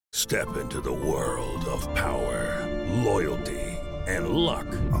Step into the world of power, loyalty, and luck.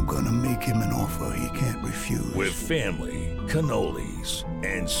 I'm gonna make him an offer he can't refuse. With family, cannolis,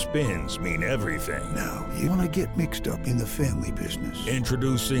 and spins mean everything. Now, you wanna get mixed up in the family business.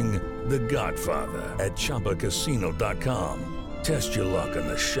 Introducing The Godfather at ChumbaCasino.com. Test your luck in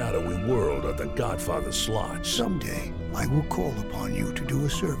the shadowy world of The Godfather slot. Someday, I will call upon you to do a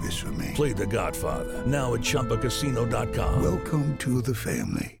service for me. Play The Godfather now at ChumbaCasino.com. Welcome to the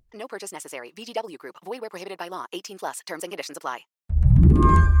family. No purchase necessary. VGW Group. Void where prohibited by law. 18 plus. Terms and conditions apply.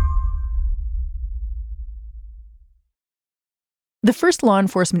 The first law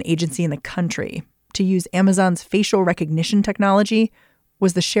enforcement agency in the country to use Amazon's facial recognition technology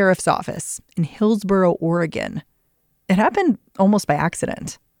was the sheriff's office in Hillsboro, Oregon. It happened almost by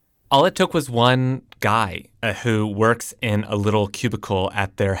accident. All it took was one guy who works in a little cubicle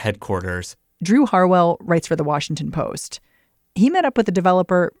at their headquarters. Drew Harwell writes for The Washington Post. He met up with the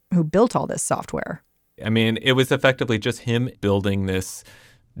developer who built all this software. I mean, it was effectively just him building this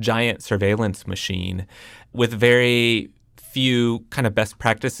giant surveillance machine with very few kind of best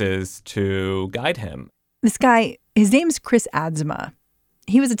practices to guide him. This guy, his name's Chris Adzema.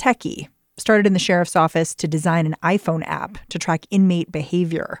 He was a techie, started in the sheriff's office to design an iPhone app to track inmate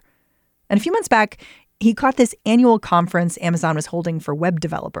behavior. And a few months back, he caught this annual conference Amazon was holding for web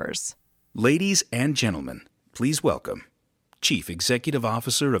developers. Ladies and gentlemen, please welcome Chief Executive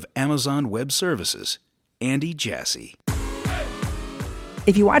Officer of Amazon Web Services, Andy Jassy.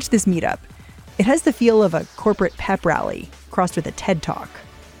 If you watch this meetup, it has the feel of a corporate pep rally crossed with a TED Talk.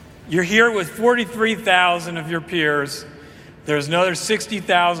 You're here with 43,000 of your peers. There's another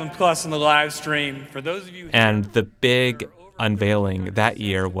 60,000 plus in the live stream. For those of you, and the big unveiling that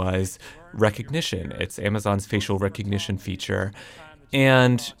year was Rekognition. It's Amazon's facial recognition feature.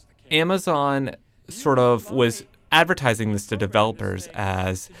 And Amazon sort of was advertising this to developers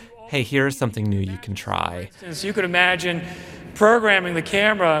as, hey, here's something new you can try. So you could imagine programming the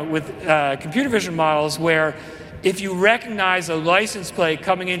camera with computer vision models where if you recognize a license plate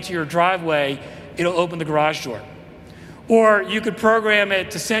coming into your driveway, it'll open the garage door. Or you could program it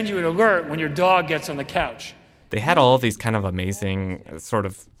to send you an alert when your dog gets on the couch. They had all of these kind of amazing, sort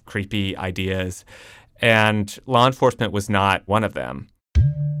of creepy ideas, and law enforcement was not one of them.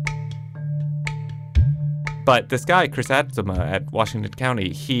 But this guy, Chris Adzema at Washington County,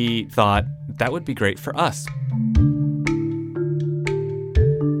 he thought that would be great for us.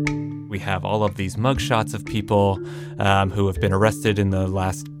 We have all of these mugshots of people who have been arrested in the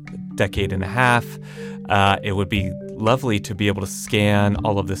last decade and a half. It would be lovely to be able to scan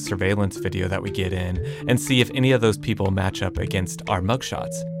all of this surveillance video that we get in and see if any of those people match up against our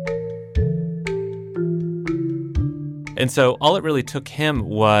mugshots. And so all it really took him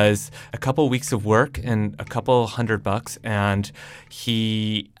was a couple weeks of work and a couple $100, and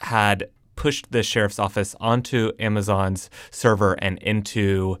he had pushed the sheriff's office onto Amazon's server and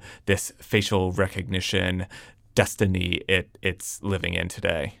into this facial recognition destiny it's living in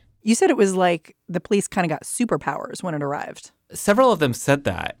today. You said it was like the police kind of got superpowers when it arrived. Several of them said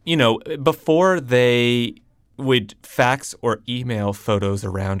that. You know, before they would fax or email photos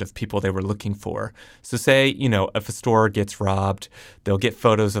around of people they were looking for. So say, you know, if a store gets robbed, they'll get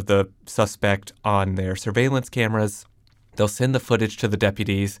photos of the suspect on their surveillance cameras. They'll send the footage to the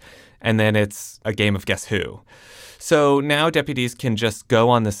deputies, and then it's a game of guess who. So now deputies can just go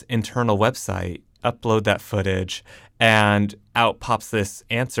on this internal website, upload that footage, and out pops this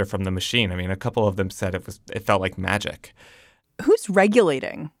answer from the machine. I mean, a couple of them said it felt like magic. Who's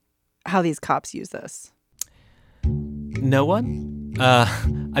regulating how these cops use this? No one.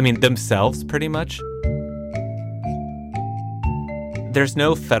 I mean, themselves, pretty much. There's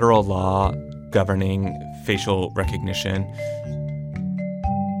no federal law governing facial recognition.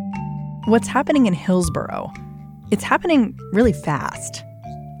 What's happening in Hillsboro? It's happening really fast.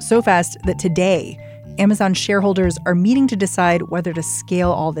 So fast that today, Amazon shareholders are meeting to decide whether to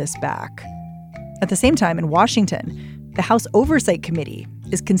scale all this back. At the same time, in Washington, the House Oversight Committee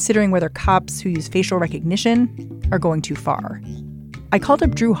is considering whether cops who use facial recognition are going too far. I called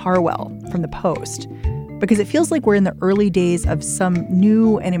up Drew Harwell from The Post because it feels like we're in the early days of some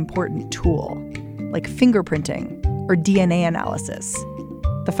new and important tool, like fingerprinting or DNA analysis.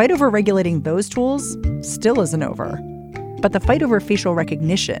 The fight over regulating those tools still isn't over, but the fight over facial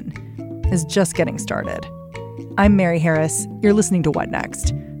recognition is just getting started. I'm Mary Harris. You're listening to What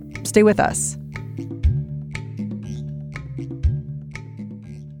Next? Stay with us.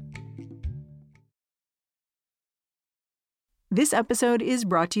 This episode is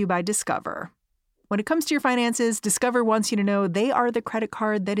brought to you by Discover. When it comes to your finances, Discover wants you to know they are the credit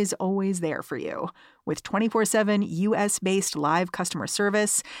card that is always there for you. With 24/7 U.S.-based live customer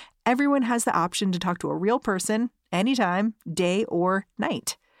service everyone has the option to talk to a real person anytime, day or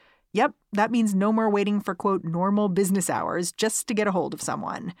night. Yep, that means no more waiting for, quote, normal business hours just to get a hold of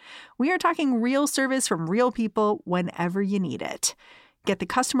someone. We are talking real service from real people whenever you need it. Get the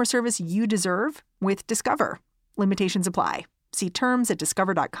customer service you deserve with Discover. Limitations apply. See terms at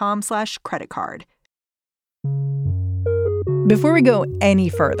discover.com/creditcard. Before we go any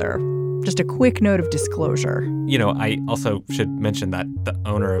further, just a quick note of disclosure. I also should mention that the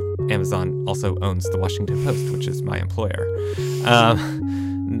owner of Amazon also owns the Washington Post, which is my employer.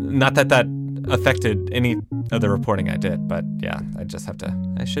 Not that affected any of the reporting I did, but yeah,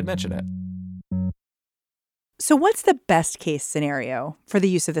 I should mention it. So what's the best case scenario for the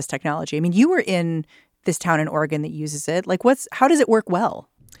use of this technology? I mean, you were in this town in Oregon that uses it. Like, how does it work well?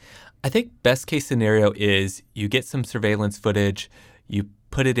 I think best case scenario is you get some surveillance footage, you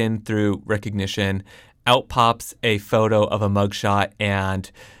put it in through recognition, out pops a photo of a mugshot, and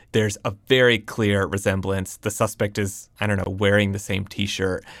there's a very clear resemblance. The suspect is, wearing the same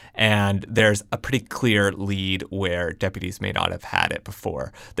T-shirt, and there's a pretty clear lead where deputies may not have had it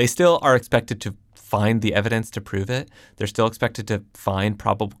before. They still are expected to find the evidence to prove it. They're still expected to find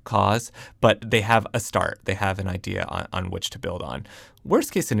probable cause, but they have a start. They have an idea on which to build on.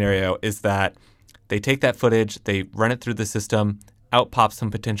 Worst case scenario is that they take that footage, they run it through the system, out pops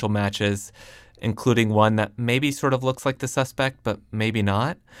some potential matches, including one that maybe sort of looks like the suspect, but maybe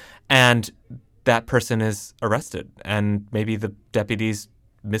not. And that person is arrested. And maybe the deputies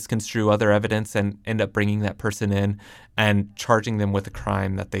misconstrue other evidence and end up bringing that person in and charging them with a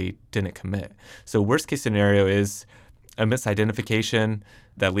crime that they didn't commit. So worst case scenario is a misidentification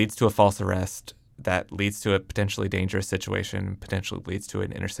that leads to a false arrest, that leads to a potentially dangerous situation, potentially leads to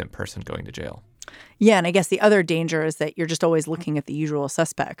an innocent person going to jail. Yeah, and I guess the other danger is that you're just always looking at the usual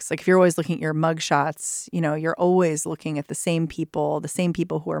suspects. Like if you're always looking at your mugshots, you're always looking at the same people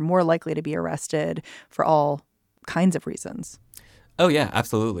who are more likely to be arrested for all kinds of reasons. Oh, yeah,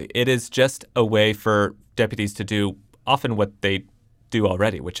 absolutely. It is just a way for deputies to do often what they do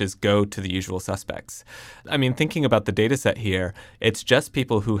already, which is go to the usual suspects. I mean, thinking about the data set here, it's just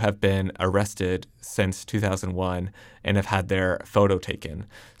people who have been arrested since 2001 and have had their photo taken.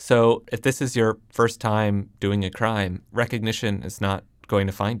 So if this is your first time doing a crime, recognition is not going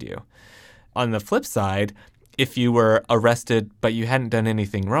to find you. On the flip side, if you were arrested but you hadn't done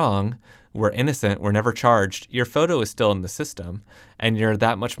anything wrong, were innocent, were never charged, your photo is still in the system, and you're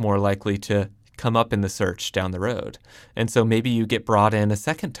that much more likely to come up in the search down the road. And so maybe you get brought in a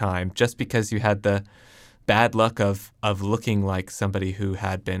second time just because you had the bad luck of looking like somebody who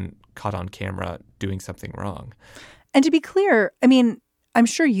had been caught on camera doing something wrong. And to be clear, I mean, I'm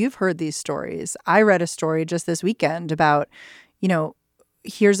sure you've heard these stories. I read a story just this weekend about,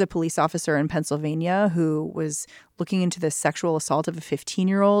 here's a police officer in Pennsylvania who was looking into the sexual assault of a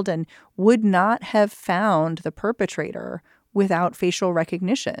 15-year-old and would not have found the perpetrator without facial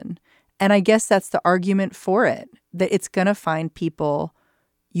recognition. And I guess that's the argument for it, that it's going to find people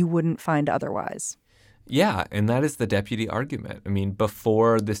you wouldn't find otherwise. Yeah, and that is the deputy argument. I mean,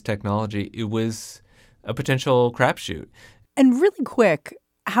 before this technology, it was a potential crapshoot. And really quick,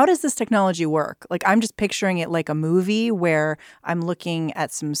 how does this technology work? Like, I'm just picturing it like a movie where I'm looking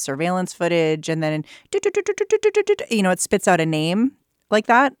at some surveillance footage and then, it spits out a name like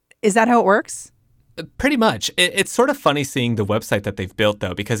that. Is that how it works? Pretty much. It's sort of funny seeing the website that they've built,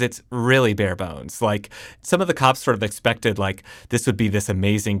 though, because it's really bare bones. Like, some of the cops sort of expected, like, this would be this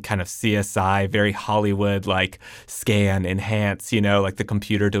amazing kind of CSI, very Hollywood, like, scan, enhance, like the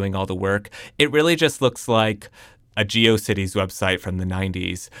computer doing all the work. It really just looks like a GeoCities website from the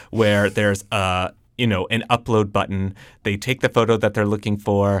 90s where there's an upload button. They take the photo that they're looking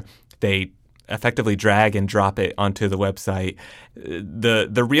for. They effectively drag and drop it onto the website.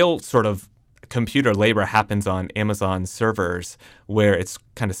 The real sort of computer labor happens on Amazon servers where it's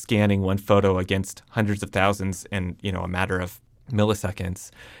kind of scanning one photo against hundreds of thousands in, a matter of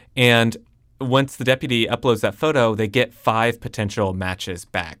milliseconds. And once the deputy uploads that photo, they get 5 potential matches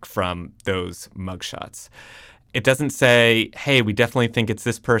back from those mugshots. It doesn't say, hey, we definitely think it's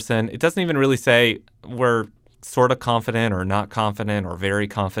this person. It doesn't even really say we're sort of confident or not confident or very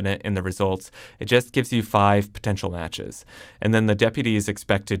confident in the results. It just gives you 5 potential matches. And then the deputy is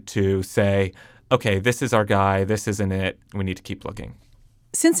expected to say, okay, this is our guy. This isn't it. We need to keep looking.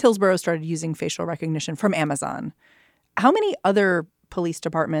 Since Hillsborough started using facial recognition from Amazon, how many other police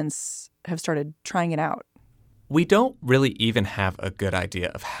departments have started trying it out? We don't really even have a good idea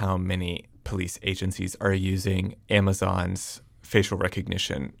of how many police agencies are using Amazon's facial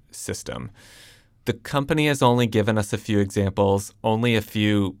recognition system. The company has only given us a few examples. Only a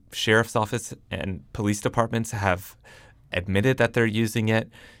few sheriff's office and police departments have admitted that they're using it.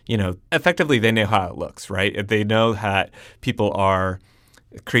 Effectively, they know how it looks, right? They know that people are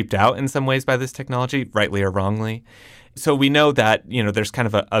creeped out in some ways by this technology, rightly or wrongly. So we know that, there's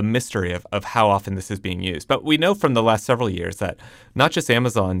kind of a mystery of how often this is being used. But we know from the last several years that not just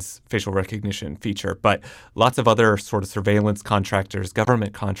Amazon's facial recognition feature, but lots of other sort of surveillance contractors,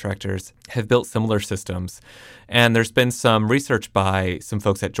 government contractors have built similar systems. And there's been some research by some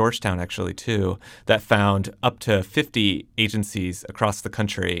folks at Georgetown, actually, too, that found up to 50 agencies across the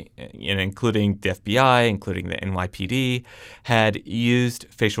country, including the FBI, including the NYPD, had used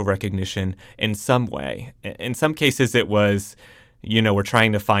facial recognition in some way. In some cases, it was, we're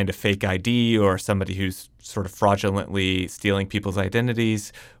trying to find a fake ID or somebody who's sort of fraudulently stealing people's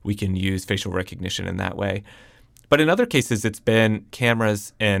identities. We can use facial recognition in that way. But in other cases, it's been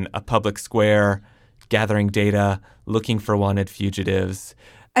cameras in a public square, gathering data, looking for wanted fugitives.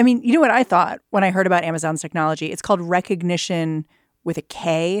 I mean, you know what I thought when I heard about Amazon's technology? It's called Rekognition with a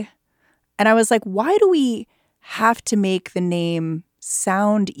K. And I was like, why do we have to make the name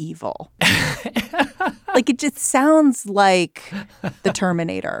sound evil? Like, it just sounds like the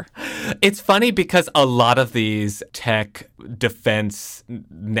Terminator. It's funny because a lot of these tech, defense,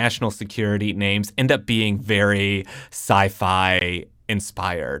 national security names end up being very sci-fi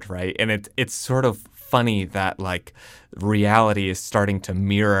inspired, right? And it's sort of funny that like reality is starting to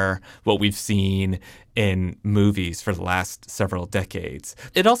mirror what we've seen in movies for the last several decades.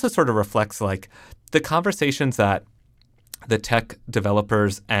 It also sort of reflects like the conversations that the tech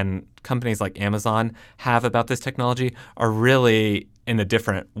developers and companies like Amazon have about this technology are really in a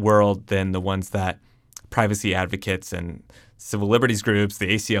different world than the ones that privacy advocates and civil liberties groups, the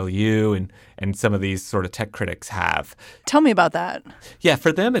ACLU, and some of these sort of tech critics have. Tell me about that. Yeah,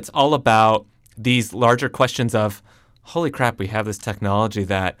 for them, it's all about these larger questions of, holy crap, we have this technology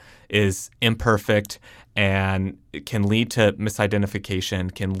that is imperfect and can lead to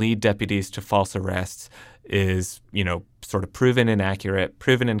misidentification, can lead deputies to false arrests, is, sort of proven inaccurate,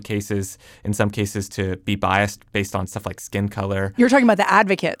 proven in some cases to be biased based on stuff like skin color. You're talking about the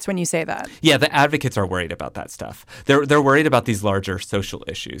advocates when you say that. Yeah, the advocates are worried about that stuff. They're worried about these larger social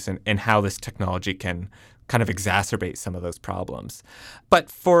issues and how this technology can kind of exacerbate some of those problems.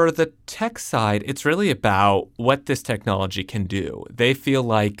 But for the tech side, it's really about what this technology can do. They feel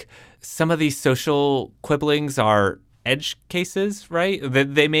like some of these social quibblings are edge cases, right?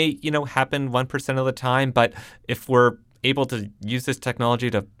 They may, happen 1% of the time, but if we're able to use this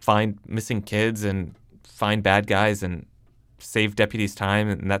technology to find missing kids and find bad guys and save deputies time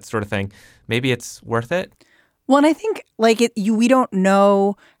and that sort of thing, maybe it's worth it. Well, and I think we don't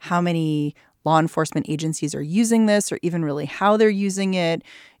know how many law enforcement agencies are using this or even really how they're using it.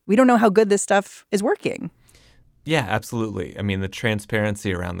 We don't know how good this stuff is working. Yeah, absolutely. I mean, the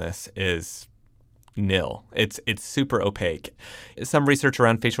transparency around this is nil. It's super opaque. Some research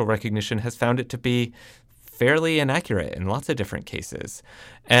around facial recognition has found it to be fairly inaccurate in lots of different cases.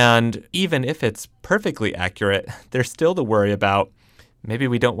 And even if it's perfectly accurate, there's still the worry about maybe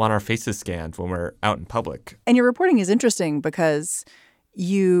we don't want our faces scanned when we're out in public. And your reporting is interesting because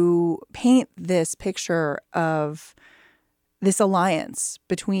you paint this picture of this alliance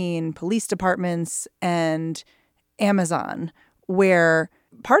between police departments and Amazon, where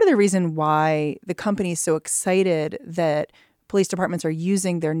part of the reason why the company is so excited that police departments are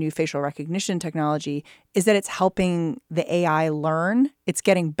using their new facial recognition technology is that it's helping the AI learn. It's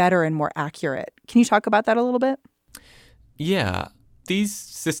getting better and more accurate. Can you talk about that a little bit? Yeah. These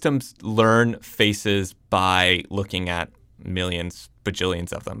systems learn faces by looking at millions,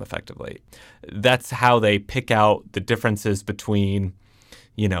 bajillions of them, effectively. That's how they pick out the differences between,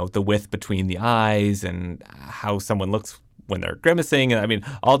 the width between the eyes and how someone looks when they're grimacing. I mean,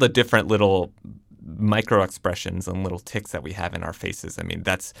 all the different little micro expressions and little tics that we have in our faces. I mean,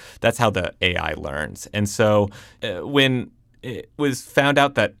 that's how the AI learns. And so when it was found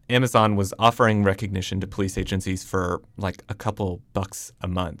out that Amazon was offering recognition to police agencies for like a couple bucks a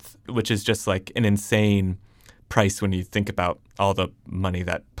month, which is just like an insane price when you think about all the money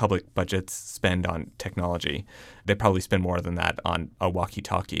that public budgets spend on technology. They probably spend more than that on a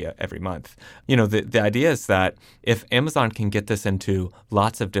walkie-talkie every month. The idea is that if Amazon can get this into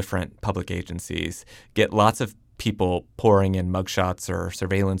lots of different public agencies, get lots of people pouring in mugshots or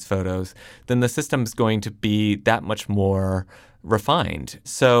surveillance photos, then the system's going to be that much more refined.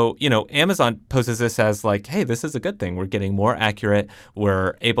 So, Amazon poses this as like, hey, this is a good thing. We're getting more accurate.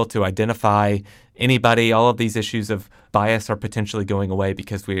 We're able to identify anybody. All of these issues of bias are potentially going away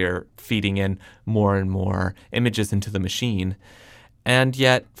because we are feeding in more and more images into the machine. And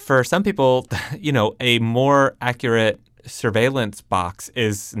yet, for some people, a more accurate surveillance box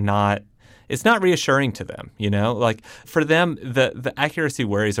is not it's not reassuring to them, Like for them, the accuracy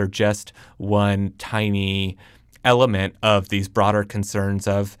worries are just one tiny element of these broader concerns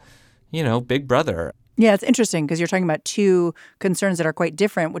of, Big Brother. Yeah, it's interesting because you're talking about two concerns that are quite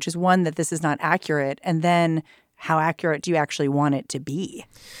different, which is one, that this is not accurate, and then how accurate do you actually want it to be?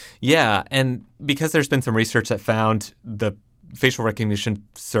 Yeah, and because there's been some research that found the facial recognition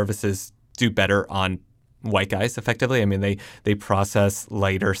services do better on white guys effectively. I mean, they process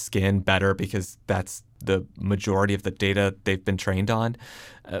lighter skin better because that's the majority of the data they've been trained on.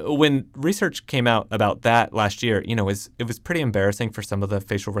 When research came out about that last year, it was pretty embarrassing for some of the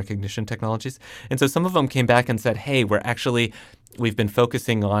facial recognition technologies. And so some of them came back and said, hey, we've been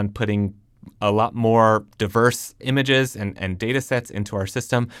focusing on putting a lot more diverse images and data sets into our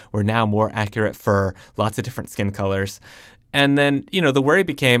system. We're now more accurate for lots of different skin colors. And then, the worry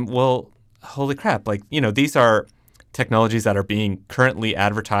became, well, holy crap, these are technologies that are being currently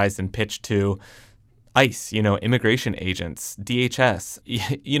advertised and pitched to ICE, immigration agents, DHS.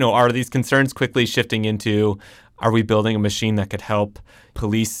 Are these concerns quickly shifting into, are we building a machine that could help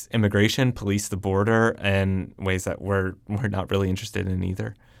police immigration, police the border in ways that we're not really interested in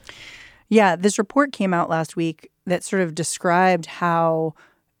either? Yeah, this report came out last week that sort of described how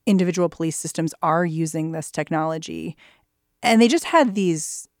individual police systems are using this technology. And they just had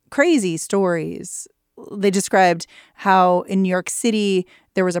these crazy stories. They described how in New York City,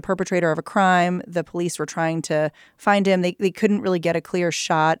 there was a perpetrator of a crime. The police were trying to find him. They couldn't really get a clear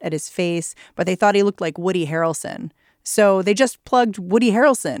shot at his face, but they thought he looked like Woody Harrelson. So they just plugged Woody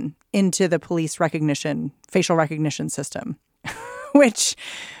Harrelson into the police facial recognition system, which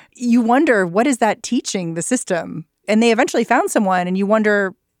you wonder, what is that teaching the system? And they eventually found someone, and you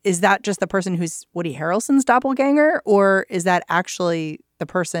wonder, is that just the person who's Woody Harrelson's doppelganger, or is that actually the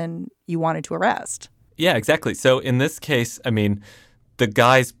person you wanted to arrest? Yeah, exactly. So in this case, I mean, the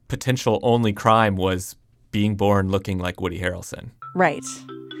guy's potential only crime was being born looking like Woody Harrelson. Right.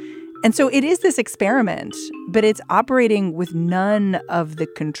 And so it is this experiment, but it's operating with none of the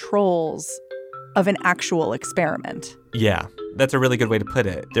controls of an actual experiment. Yeah, that's a really good way to put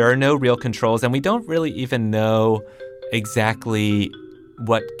it. There are no real controls, and we don't really even know exactly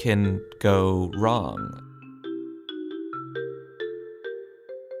what can go wrong.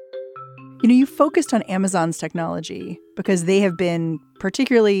 You focused on Amazon's technology because they have been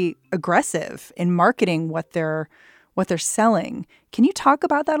particularly aggressive in marketing what they're selling. Can you talk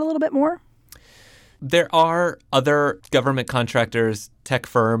about that a little bit more? There are other government contractors, tech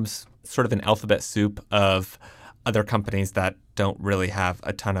firms, sort of an alphabet soup of other companies that don't really have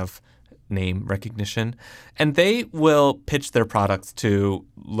a ton of name recognition. And they will pitch their products to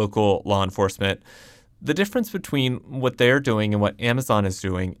local law enforcement. The difference between what they're doing and what Amazon is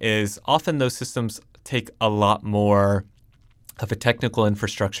doing is often those systems take a lot more of a technical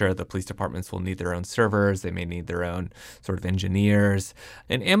infrastructure. The police departments will need their own servers. They may need their own sort of engineers.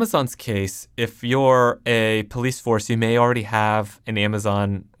 In Amazon's case, if you're a police force, you may already have an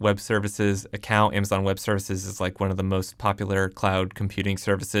Amazon Web Services account. Amazon Web Services is like one of the most popular cloud computing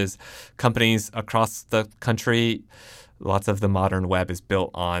services. Companies across the country, lots of the modern web is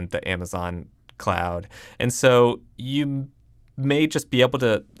built on the Amazon cloud. And so you may just be able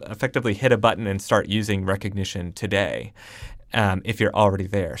to effectively hit a button and start using recognition today if you're already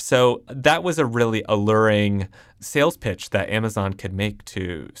there. So that was a really alluring sales pitch that Amazon could make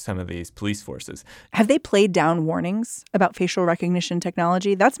to some of these police forces. Have they played down warnings about facial recognition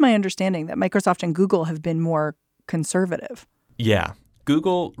technology? That's my understanding, that Microsoft and Google have been more conservative. Yeah.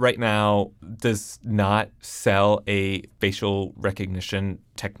 Google right now does not sell a facial recognition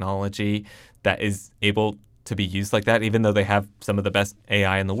technology that is able to be used like that, even though they have some of the best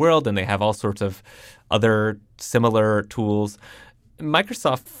AI in the world and they have all sorts of other similar tools.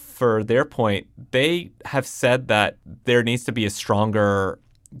 Microsoft, for their point, they have said that there needs to be a stronger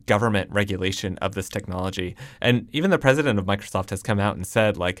government regulation of this technology. And even the president of Microsoft has come out and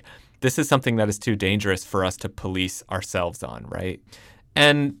said, this is something that is too dangerous for us to police ourselves on, right?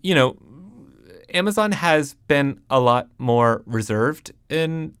 And, Amazon has been a lot more reserved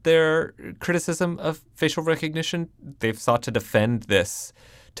in their criticism of facial recognition. They've sought to defend this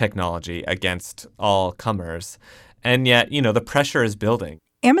technology against all comers. And yet, the pressure is building.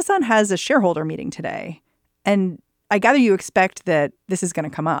 Amazon has a shareholder meeting today, and I gather you expect that this is going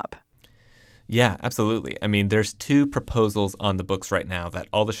to come up. Yeah, absolutely. I mean, there's 2 proposals on the books right now that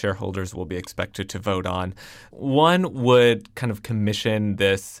all the shareholders will be expected to vote on. One would kind of commission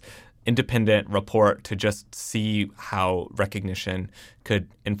this independent report to just see how recognition could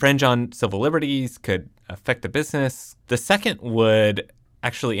infringe on civil liberties, could affect the business. The second would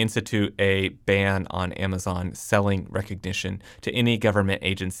actually institute a ban on Amazon selling Rekognition to any government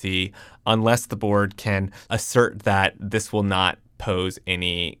agency unless the board can assert that this will not pose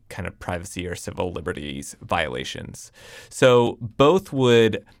any kind of privacy or civil liberties violations. So both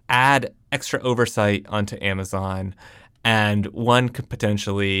would add extra oversight onto Amazon, and one could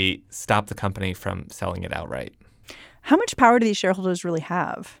potentially stop the company from selling it outright. How much power do these shareholders really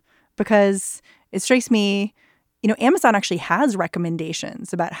have? Because it strikes me, Amazon actually has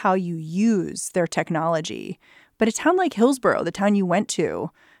recommendations about how you use their technology. But a town like Hillsborough, the town you went to,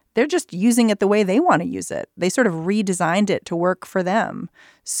 they're just using it the way they want to use it. They sort of redesigned it to work for them.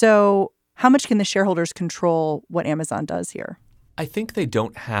 So how much can the shareholders control what Amazon does here? I think they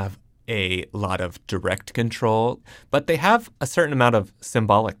don't have a lot of direct control, but they have a certain amount of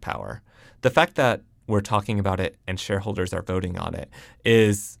symbolic power. The fact that we're talking about it and shareholders are voting on it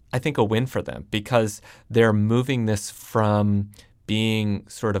is, I think, a win for them because they're moving this from being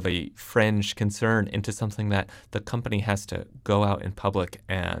sort of a fringe concern into something that the company has to go out in public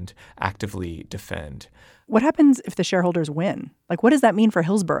and actively defend. What happens if the shareholders win? Like, what does that mean for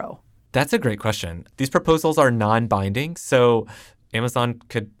Hillsborough? That's a great question. These proposals are non-binding, so Amazon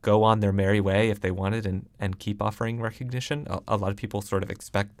could go on their merry way if they wanted and keep offering Rekognition. A lot of people sort of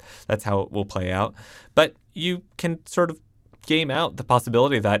expect that's how it will play out. But you can sort of game out the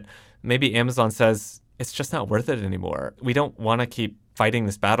possibility that maybe Amazon says, it's just not worth it anymore. We don't want to keep fighting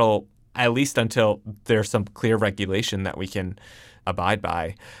this battle, at least until there's some clear regulation that we can abide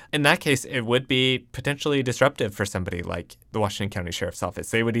by. In that case, it would be potentially disruptive for somebody like the Washington County Sheriff's Office.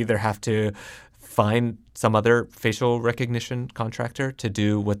 They would either have to find some other facial recognition contractor to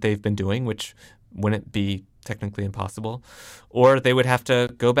do what they've been doing, which wouldn't be technically impossible, or they would have to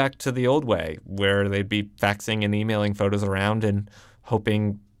go back to the old way where they'd be faxing and emailing photos around and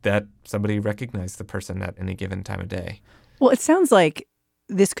hoping that somebody recognized the person at any given time of day. Well, it sounds like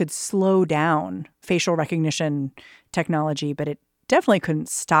this could slow down facial recognition technology, but it definitely couldn't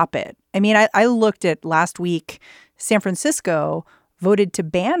stop it. I mean, I looked at last week, San Francisco voted to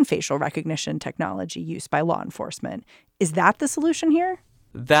ban facial recognition technology use by law enforcement. Is that the solution here?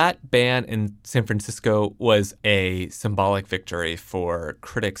 That ban in San Francisco was a symbolic victory for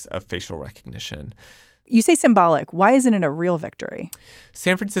critics of facial recognition. You say symbolic. Why isn't it a real victory?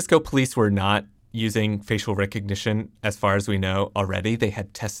 San Francisco police were not using facial recognition as far as we know already. They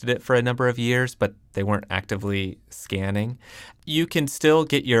had tested it for a number of years, but they weren't actively scanning. You can still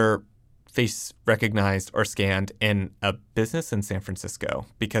get your face recognized or scanned in a business in San Francisco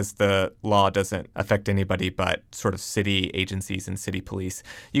because the law doesn't affect anybody but sort of city agencies and city police.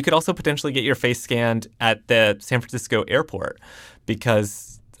 You could also potentially get your face scanned at the San Francisco airport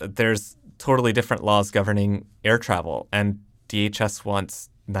because there's totally different laws governing air travel, and DHS wants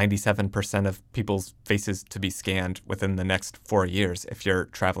 97% of people's faces to be scanned within the next 4 years if you're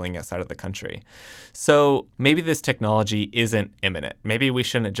traveling outside of the country. So maybe this technology isn't imminent. Maybe we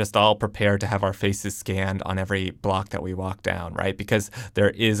shouldn't just all prepare to have our faces scanned on every block that we walk down, right? Because there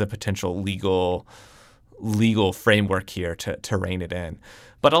is a potential legal framework here to rein it in.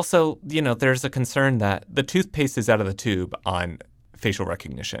 But also, there's a concern that the toothpaste is out of the tube on facial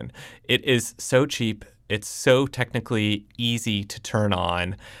recognition. It is so cheap. It's so technically easy to turn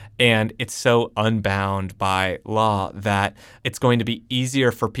on, and it's so unbound by law that it's going to be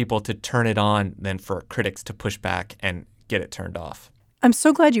easier for people to turn it on than for critics to push back and get it turned off. I'm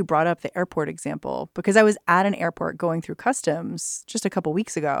so glad you brought up the airport example because I was at an airport going through customs just a couple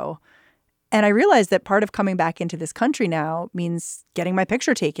weeks ago, and I realized that part of coming back into this country now means getting my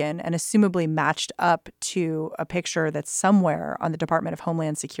picture taken and assumably matched up to a picture that's somewhere on the Department of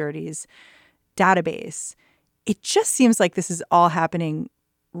Homeland Security's database. It just seems like this is all happening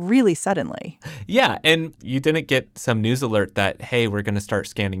really suddenly. Yeah, and you didn't get some news alert that, hey, we're going to start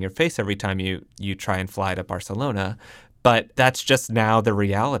scanning your face every time you try and fly to Barcelona. But that's just now the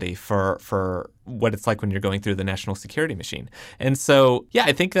reality for what it's like when you're going through the national security machine. And so, yeah,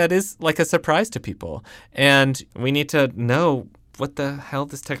 I think that is like a surprise to people. And we need to know what the hell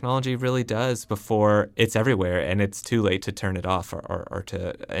this technology really does before it's everywhere and it's too late to turn it off or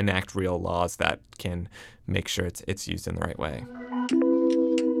to enact real laws that can make sure it's used in the right way.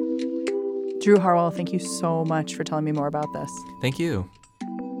 Drew Harwell, thank you so much for telling me more about this. Thank you.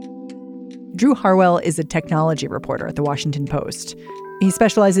 Drew Harwell is a technology reporter at The Washington Post. He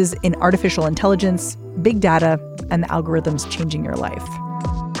specializes in artificial intelligence, big data, and the algorithms changing your life.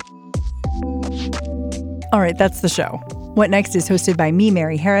 All right, that's the show. What Next is hosted by me,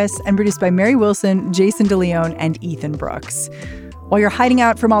 Mary Harris, and produced by Mary Wilson, Jason DeLeon, and Ethan Brooks. While you're hiding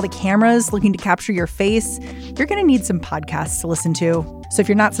out from all the cameras looking to capture your face, you're going to need some podcasts to listen to. So if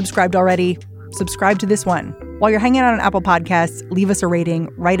you're not subscribed already, subscribe to this one. While you're hanging out on Apple Podcasts, leave us a rating,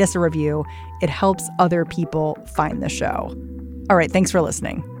 write us a review. It helps other people find the show. All right, thanks for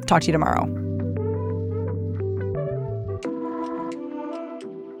listening. Talk to you tomorrow.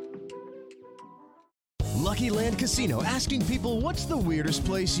 Lucky Land Casino, asking people, what's the weirdest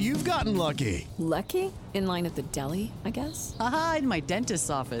place you've gotten lucky? Lucky? In line at the deli, I guess? Aha, in my dentist's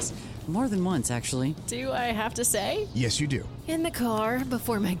office. More than once, actually. Do I have to say? Yes, you do. In the car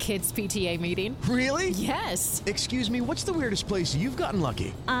before my kids' PTA meeting. Really? Yes. Excuse me, what's the weirdest place you've gotten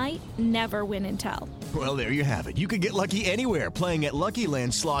lucky? I never win and tell. Well, there you have it. You can get lucky anywhere, playing at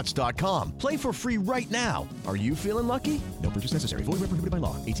LuckyLandSlots.com. Play for free right now. Are you feeling lucky? No purchase necessary. Void where prohibited by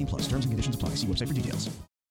law. 18+. Terms and conditions apply. See website for details.